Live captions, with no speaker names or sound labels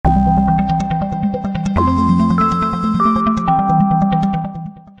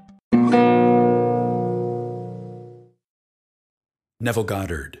Neville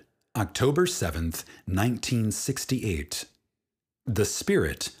Goddard, October 7th, 1968. The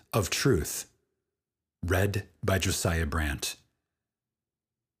Spirit of Truth. Read by Josiah Brandt.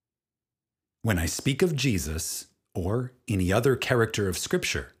 When I speak of Jesus, or any other character of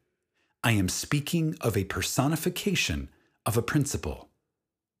Scripture, I am speaking of a personification of a principle,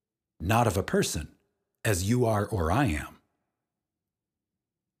 not of a person, as you are or I am.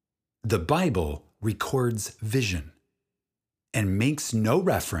 The Bible records vision and makes no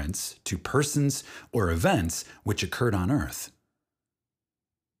reference to persons or events which occurred on earth.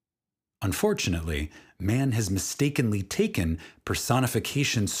 Unfortunately, man has mistakenly taken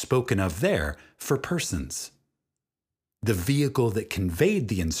personifications spoken of there for persons, the vehicle that conveyed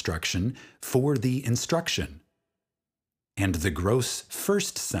the instruction for the instruction, and the gross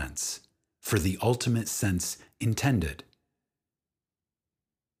first sense for the ultimate sense intended.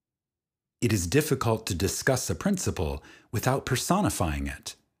 It is difficult to discuss a principle without personifying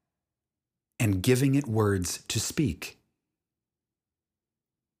it and giving it words to speak.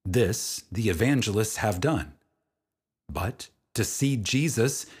 This the evangelists have done. But to see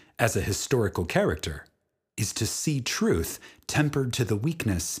Jesus as a historical character is to see truth tempered to the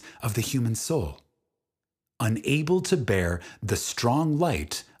weakness of the human soul, unable to bear the strong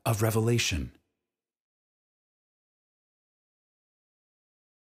light of revelation.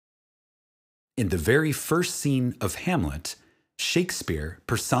 In the very first scene of Hamlet, Shakespeare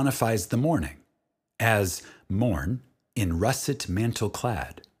personifies the morning, as morn, in russet mantle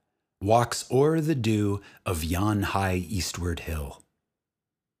clad, walks o'er the dew of yon high eastward hill.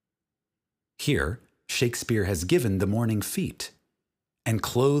 Here, Shakespeare has given the morning feet, and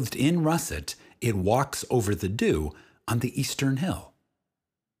clothed in russet, it walks over the dew on the eastern hill.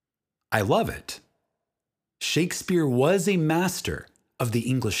 I love it. Shakespeare was a master of the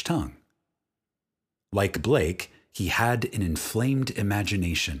English tongue. Like Blake, he had an inflamed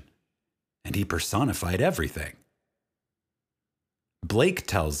imagination, and he personified everything. Blake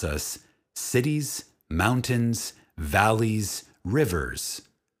tells us cities, mountains, valleys, rivers,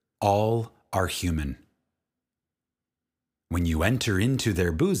 all are human. When you enter into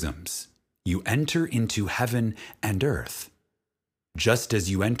their bosoms, you enter into heaven and earth, just as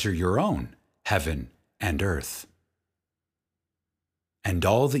you enter your own heaven and earth. And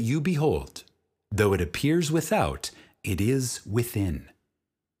all that you behold, though it appears without, it is within,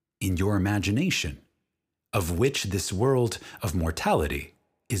 in your imagination, of which this world of mortality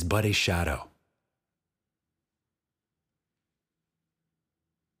is but a shadow.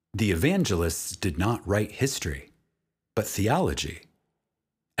 The evangelists did not write history, but theology,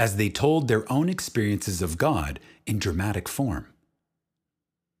 as they told their own experiences of God in dramatic form.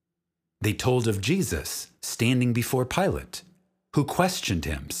 They told of Jesus standing before Pilate, who questioned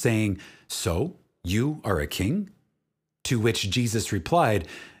him, saying, "So, you are a king?" To which Jesus replied,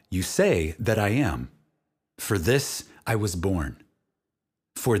 "You say that I am. For this I was born.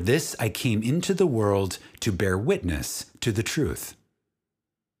 For this I came into the world to bear witness to the truth.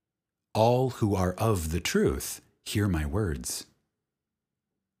 All who are of the truth hear my words."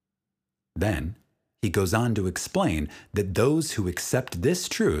 Then he goes on to explain that those who accept this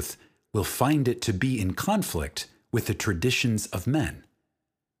truth will find it to be in conflict with the traditions of men,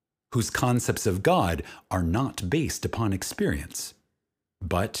 whose concepts of God are not based upon experience,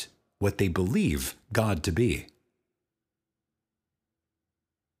 but what they believe God to be.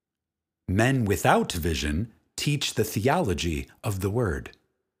 Men without vision teach the theology of the Word.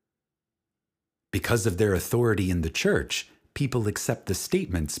 Because of their authority in the church, people accept the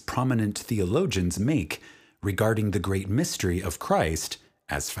statements prominent theologians make regarding the great mystery of Christ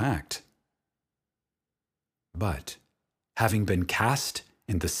as fact. But, having been cast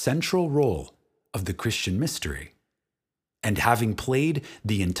in the central role of the Christian mystery, and having played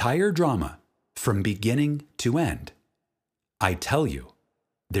the entire drama from beginning to end, I tell you,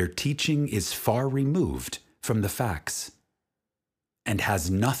 their teaching is far removed from the facts and has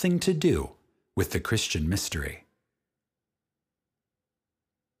nothing to do with the Christian mystery.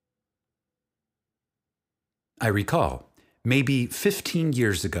 I recall, maybe 15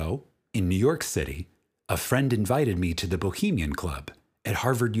 years ago, in New York City, a friend invited me to the Bohemian Club at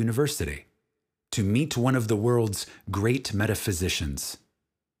Harvard University to meet one of the world's great metaphysicians.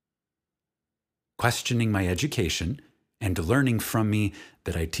 Questioning my education and learning from me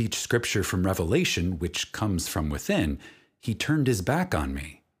that I teach Scripture from revelation, which comes from within, he turned his back on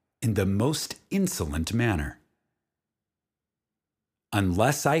me in the most insolent manner.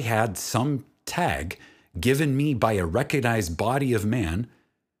 Unless I had some tag given me by a recognized body of man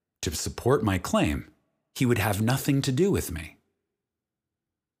to support my claim, he would have nothing to do with me.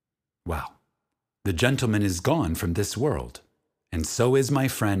 Well, the gentleman is gone from this world, and so is my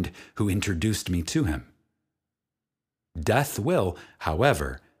friend who introduced me to him. Death will,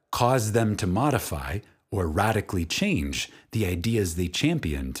 however, cause them to modify or radically change the ideas they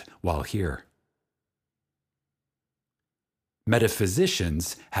championed while here.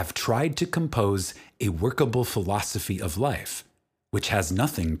 Metaphysicians have tried to compose a workable philosophy of life, which has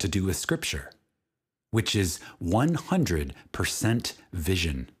nothing to do with Scripture, which is 100%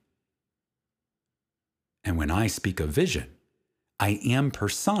 vision. And when I speak of vision, I am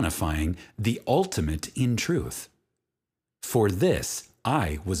personifying the ultimate in truth. For this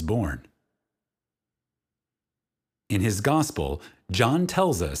I was born. In his gospel, John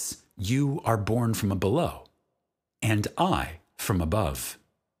tells us, "You are born from below, and I from above.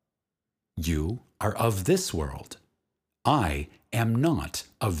 You are of this world. I am not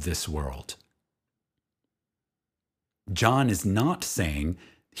of this world." John is not saying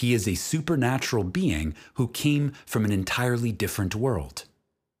he is a supernatural being who came from an entirely different world,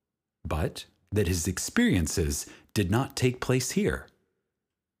 but that his experiences did not take place here.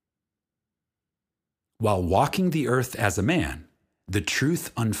 While walking the earth as a man, the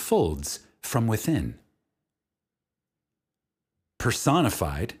truth unfolds from within.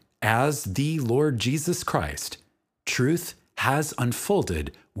 Personified as the Lord Jesus Christ, truth has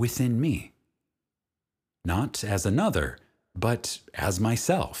unfolded within me. Not as another, but as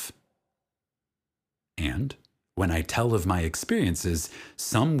myself. And when I tell of my experiences,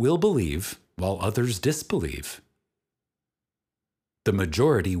 some will believe while others disbelieve. The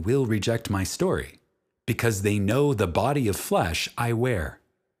majority will reject my story because they know the body of flesh I wear,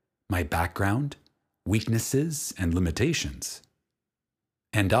 my background, weaknesses, and limitations.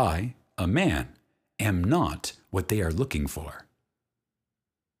 And I, a man, am not what they are looking for.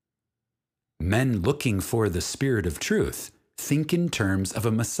 Men looking for the Spirit of truth think in terms of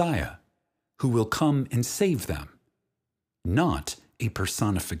a Messiah who will come and save them, not a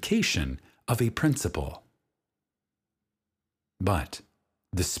personification of a principle. But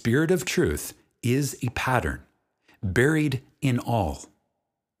the Spirit of truth is a pattern buried in all,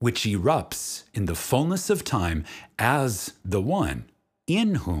 which erupts in the fullness of time as the one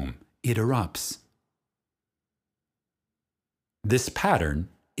in whom it erupts. This pattern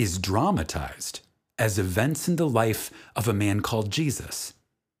is dramatized as events in the life of a man called Jesus.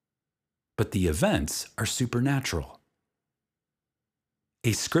 But the events are supernatural.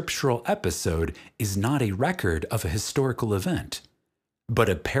 A scriptural episode is not a record of a historical event, but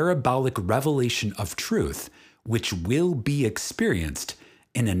a parabolic revelation of truth which will be experienced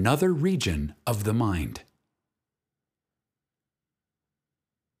in another region of the mind.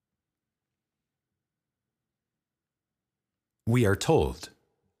 We are told,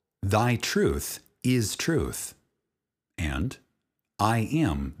 "Thy truth is truth," and "I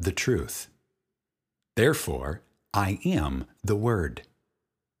am the truth. Therefore, I am the Word."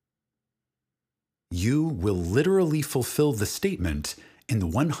 You will literally fulfill the statement in the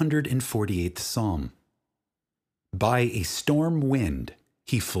 148th Psalm. By a storm wind,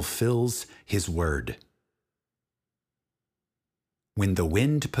 he fulfills his word. When the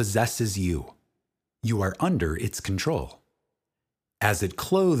wind possesses you, you are under its control, as it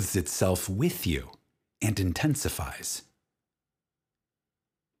clothes itself with you and intensifies.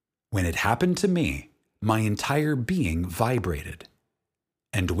 When it happened to me, my entire being vibrated,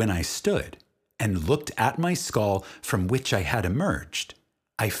 and when I stood and looked at my skull from which I had emerged,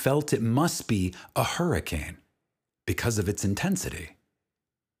 I felt it must be a hurricane because of its intensity.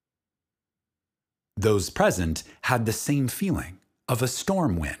 Those present had the same feeling of a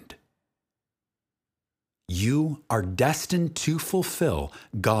storm wind. You are destined to fulfill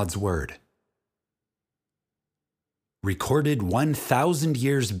God's word. Recorded 1,000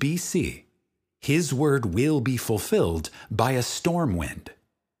 years BC, his word will be fulfilled by a storm wind.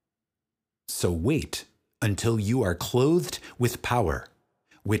 So wait until you are clothed with power,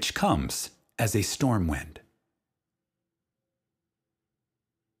 which comes as a storm wind.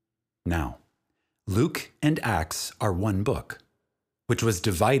 Now, Luke and Acts are one book, which was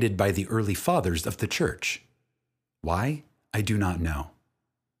divided by the early fathers of the church. Why? I do not know.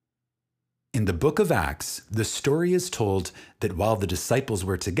 In the book of Acts, the story is told that while the disciples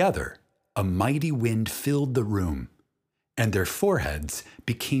were together, a mighty wind filled the room, and their foreheads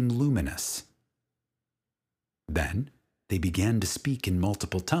became luminous. Then they began to speak in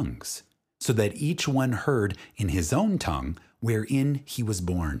multiple tongues, so that each one heard in his own tongue wherein he was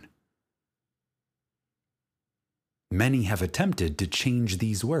born. Many have attempted to change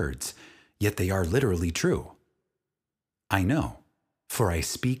these words, yet they are literally true. I know, for I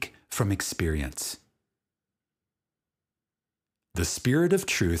speak from experience. The Spirit of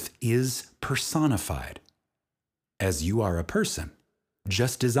truth is personified, as you are a person,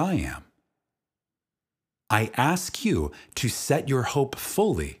 just as I am. I ask you to set your hope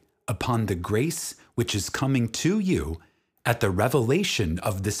fully upon the grace which is coming to you at the revelation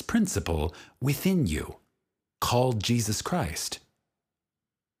of this principle within you, called Jesus Christ.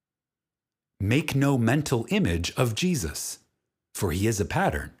 Make no mental image of Jesus, for he is a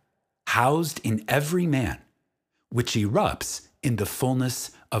pattern, housed in every man, which erupts in the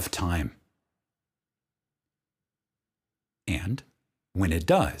fullness of time. And when it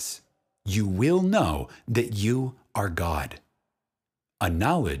does, you will know that you are God, a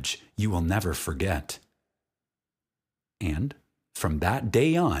knowledge you will never forget. And from that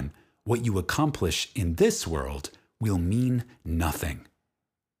day on, what you accomplish in this world will mean nothing.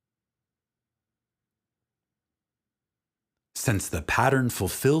 Since the pattern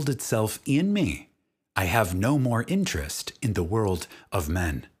fulfilled itself in me, I have no more interest in the world of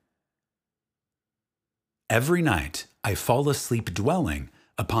men. Every night I fall asleep dwelling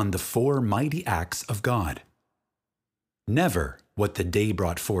upon the four mighty acts of God. Never what the day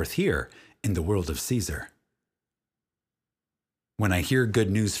brought forth here in the world of Caesar. When I hear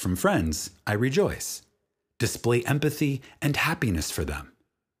good news from friends, I rejoice, display empathy and happiness for them.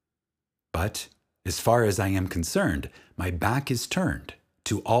 But as far as I am concerned, my back is turned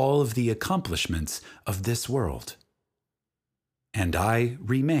to all of the accomplishments of this world, and I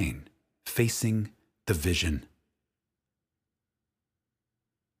remain facing the vision.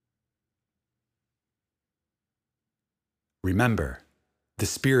 Remember, the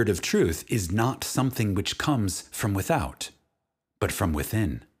Spirit of truth is not something which comes from without, but from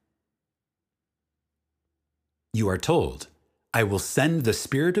within. You are told, I will send the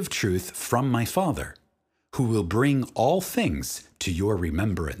Spirit of truth from my Father, who will bring all things to your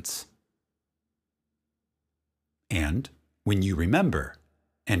remembrance. And when you remember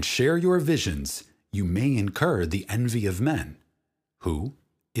and share your visions, you may incur the envy of men, who,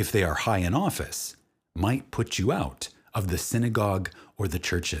 if they are high in office, might put you out of the synagogue or the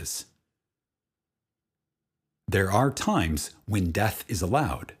churches. There are times when death is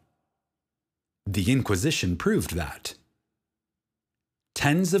allowed. The Inquisition proved that.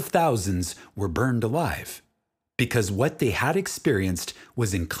 Tens of thousands were burned alive because what they had experienced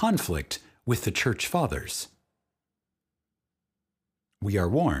was in conflict with the church fathers. We are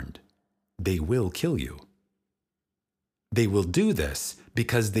warned, they will kill you. They will do this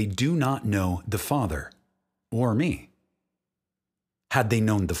because they do not know the Father or me. Had they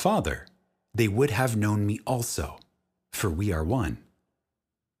known the Father, they would have known me also, for we are one.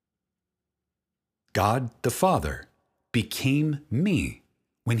 God the Father became me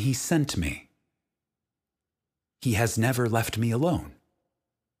when he sent me. He has never left me alone.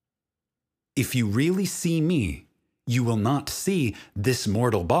 If you really see me, you will not see this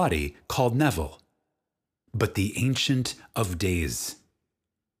mortal body called Neville, but the Ancient of Days,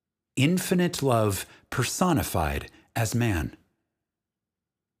 infinite love personified as man.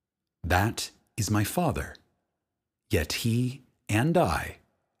 That is my Father, yet he and I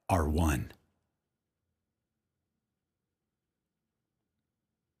are one.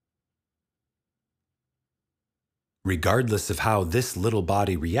 Regardless of how this little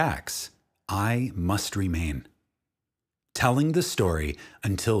body reacts, I must remain, telling the story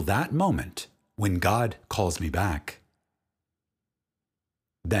until that moment when God calls me back.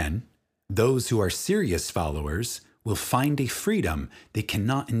 Then, those who are serious followers will find a freedom they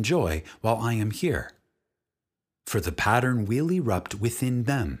cannot enjoy while I am here, for the pattern will erupt within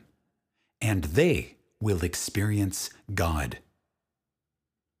them, and they will experience God.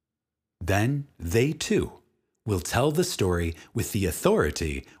 Then they too will tell the story with the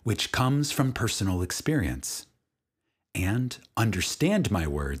authority which comes from personal experience, and understand my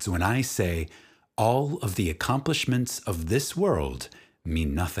words when I say all of the accomplishments of this world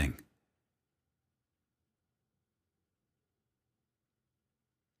mean nothing.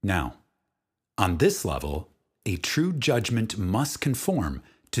 Now, on this level, a true judgment must conform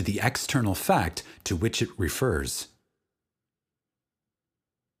to the external fact to which it refers.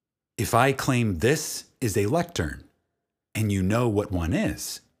 If I claim this is a lectern, and you know what one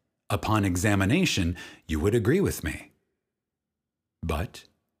is, upon examination you would agree with me. But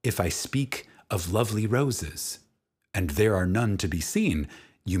if I speak of lovely roses, and there are none to be seen,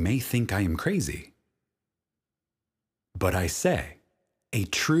 you may think I am crazy. But I say, a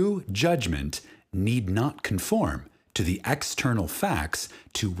true judgment need not conform to the external facts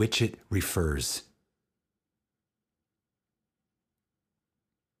to which it refers.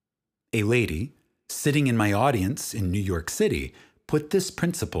 A lady, sitting in my audience in New York City, put this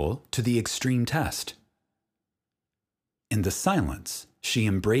principle to the extreme test. In the silence, she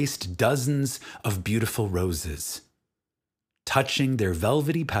embraced dozens of beautiful roses, touching their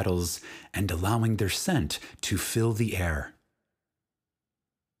velvety petals and allowing their scent to fill the air.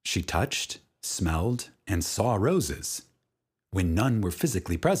 She touched, smelled, and saw roses when none were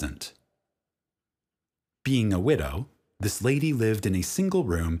physically present. Being a widow, this lady lived in a single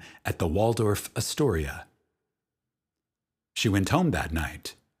room at the Waldorf Astoria. She went home that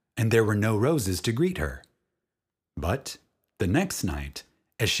night, and there were no roses to greet her. But the next night,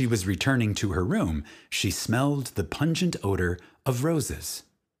 as she was returning to her room, she smelled the pungent odor of roses.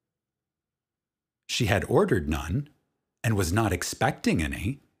 She had ordered none and was not expecting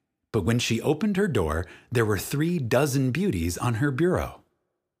any, but when she opened her door, there were 36 beauties on her bureau.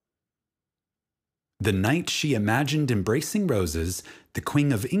 The night she imagined embracing roses, the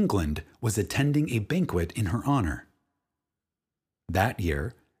Queen of England was attending a banquet in her honor. That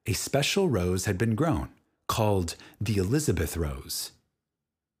year, a special rose had been grown, called the Elizabeth rose.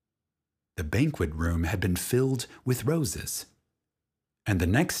 The banquet room had been filled with roses. And the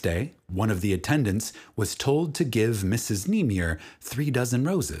next day, one of the attendants was told to give Mrs. Nemere 36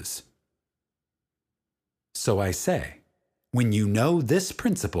 roses. So I say, when you know this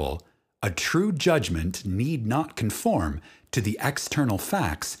principle, a true judgment need not conform to the external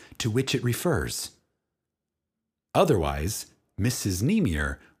facts to which it refers. Otherwise, Mrs.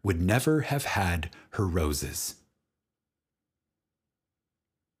 Nemere would never have had her roses.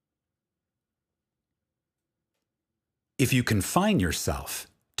 If you confine yourself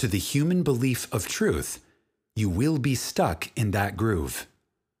to the human belief of truth, you will be stuck in that groove.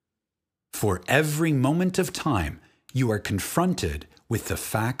 For every moment of time, you are confronted with the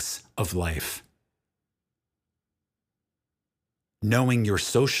facts of life. Knowing your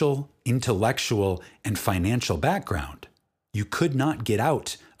social, intellectual, and financial background, you could not get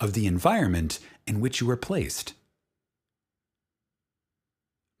out of the environment in which you were placed.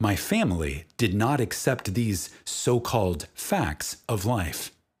 My family did not accept these so-called facts of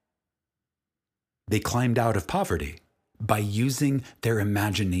life. They climbed out of poverty by using their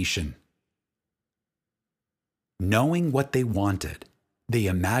imagination. Knowing what they wanted, they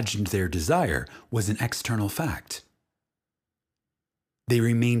imagined their desire was an external fact. They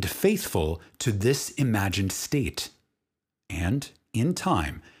remained faithful to this imagined state, and, in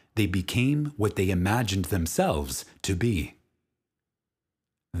time, they became what they imagined themselves to be.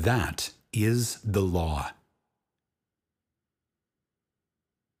 That is the law.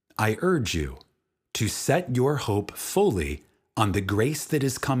 I urge you to set your hope fully on the grace that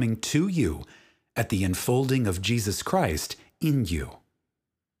is coming to you at the unfolding of Jesus Christ in you.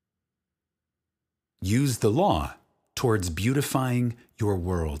 Use the law towards beautifying your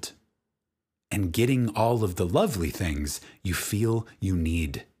world and getting all of the lovely things you feel you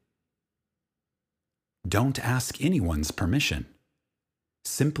need. Don't ask anyone's permission.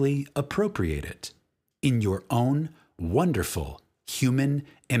 Simply appropriate it in your own wonderful human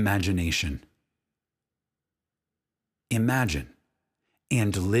imagination. Imagine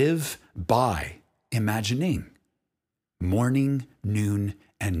and live by imagining, morning, noon,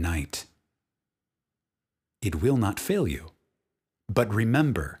 and night. It will not fail you, but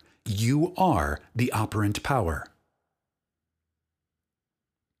remember, you are the operant power.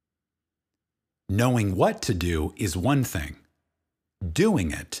 Knowing what to do is one thing.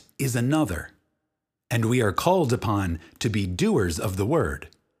 Doing it is another, and we are called upon to be doers of the word,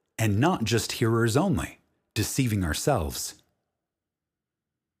 and not just hearers only, deceiving ourselves.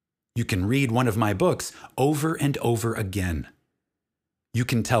 You can read one of my books over and over again. You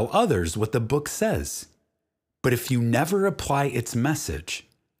can tell others what the book says, but if you never apply its message,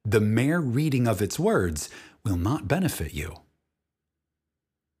 the mere reading of its words will not benefit you.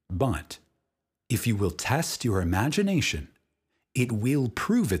 But if you will test your imagination, it will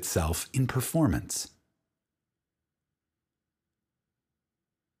prove itself in performance.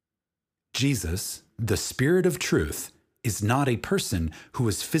 Jesus, the Spirit of Truth, is not a person who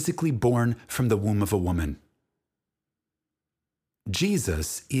was physically born from the womb of a woman.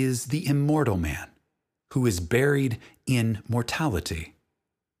 Jesus is the immortal man who is buried in mortality.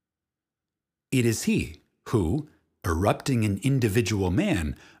 It is he who, erupting in individual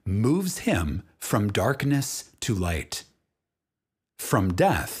man, moves him from darkness to light, from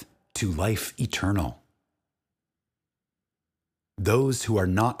death to life eternal. Those who are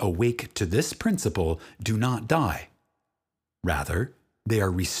not awake to this principle do not die. Rather, they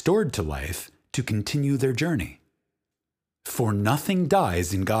are restored to life to continue their journey. For nothing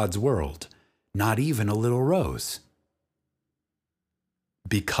dies in God's world, not even a little rose.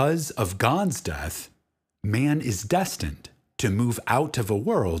 Because of God's death, man is destined to move out of a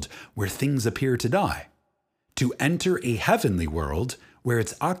world where things appear to die, to enter a heavenly world where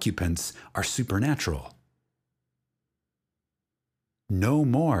its occupants are supernatural. No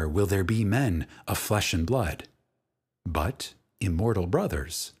more will there be men of flesh and blood, but immortal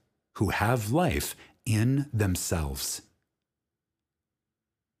brothers who have life in themselves.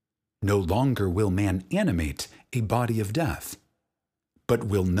 No longer will man animate a body of death, but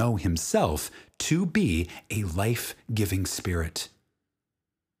will know himself to be a life-giving spirit.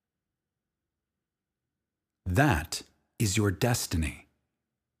 That is your destiny.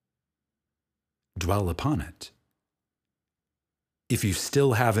 Dwell upon it. If you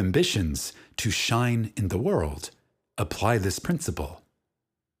still have ambitions to shine in the world, apply this principle.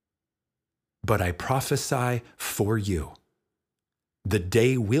 But I prophesy for you, the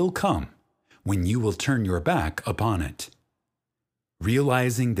day will come when you will turn your back upon it,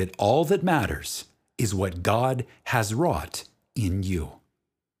 realizing that all that matters is what God has wrought in you.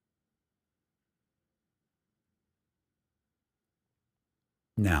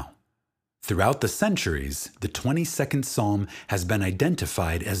 Now, throughout the centuries, the 22nd Psalm has been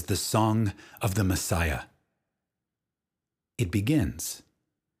identified as the Song of the Messiah. It begins,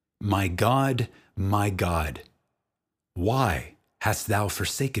 my God, why hast thou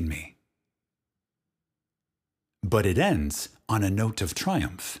forsaken me?" But it ends on a note of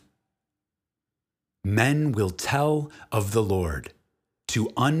triumph. Men will tell of the Lord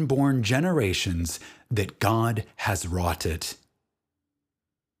to unborn generations that God has wrought it.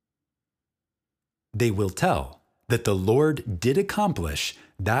 They will tell that the Lord did accomplish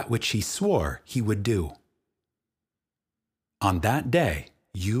that which he swore he would do. On that day,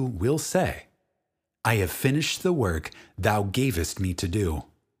 you will say, I have finished the work thou gavest me to do.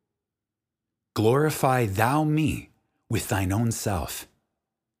 Glorify thou me with thine own self,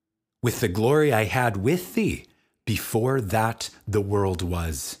 with the glory I had with thee before that the world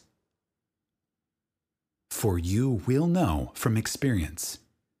was. For you will know from experience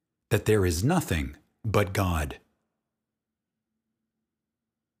that there is nothing but God.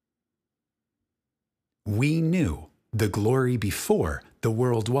 We knew the glory before the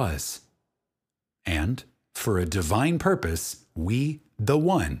world was, and for a divine purpose, we, the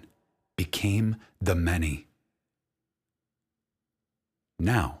one, became the many.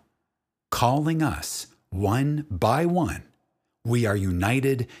 Now, calling us one by one, we are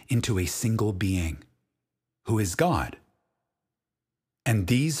united into a single being, who is God. And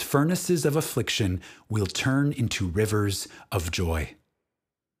these furnaces of affliction will turn into rivers of joy.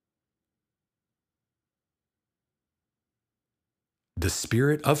 The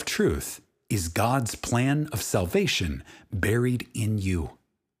Spirit of truth is God's plan of salvation buried in you.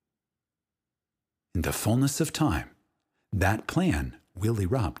 In the fullness of time, that plan will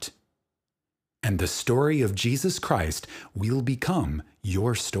erupt, and the story of Jesus Christ will become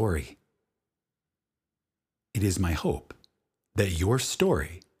your story. It is my hope that your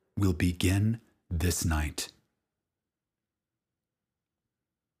story will begin this night.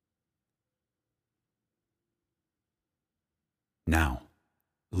 Now,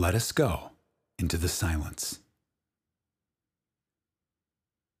 let us go into the silence.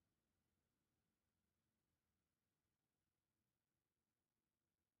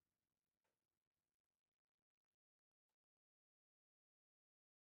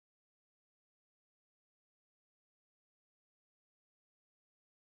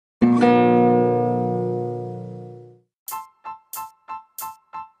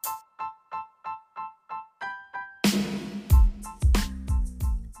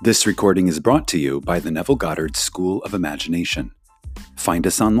 This recording is brought to you by the Neville Goddard School of Imagination. Find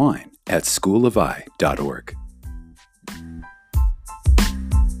us online at schoolofi.org.